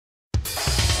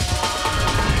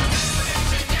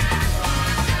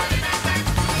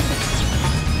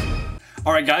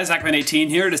Alright guys, Zachman18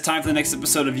 here. It is time for the next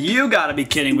episode of You Gotta Be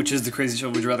Kidding, which is the Crazy Show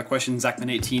Would You Rather question.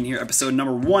 Zachman18 here, episode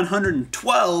number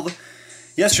 112.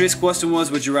 Yesterday's question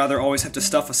was, would you rather always have to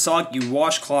stuff a soggy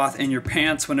washcloth in your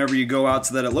pants whenever you go out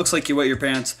so that it looks like you wet your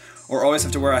pants, or always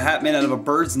have to wear a hat made out of a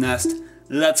bird's nest?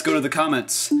 Let's go to the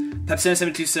comments.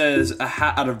 Pepsi72 says a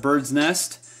hat out of bird's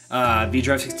nest.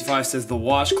 VDrive65 says the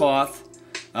washcloth.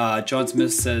 John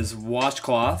Smith says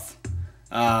washcloth.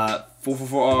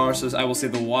 444R says, I will say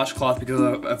the washcloth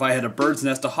because if I had a bird's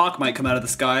nest, a hawk might come out of the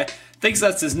sky. Thinks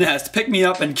that's his nest. Pick me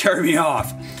up and carry me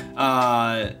off.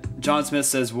 John Smith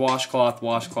says washcloth,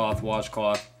 washcloth,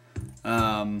 washcloth.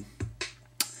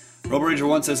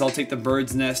 RoboRanger1 says, I'll take the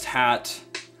bird's nest hat.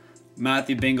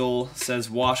 Matthew Bingle says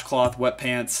washcloth, wet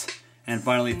pants. And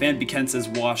finally, Van Buchen says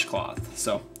washcloth.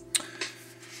 So,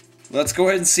 let's go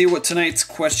ahead and see what tonight's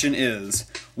question is.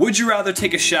 Would you rather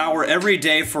take a shower every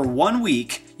day for 1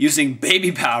 week using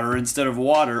baby powder instead of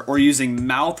water, or using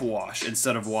mouthwash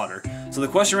instead of water? So the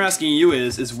question we're asking you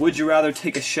is would you rather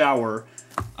take a shower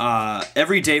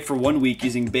every day for 1 week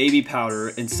using baby powder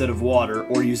instead of water,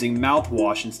 or using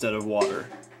mouthwash instead of water?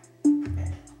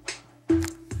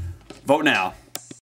 Vote now.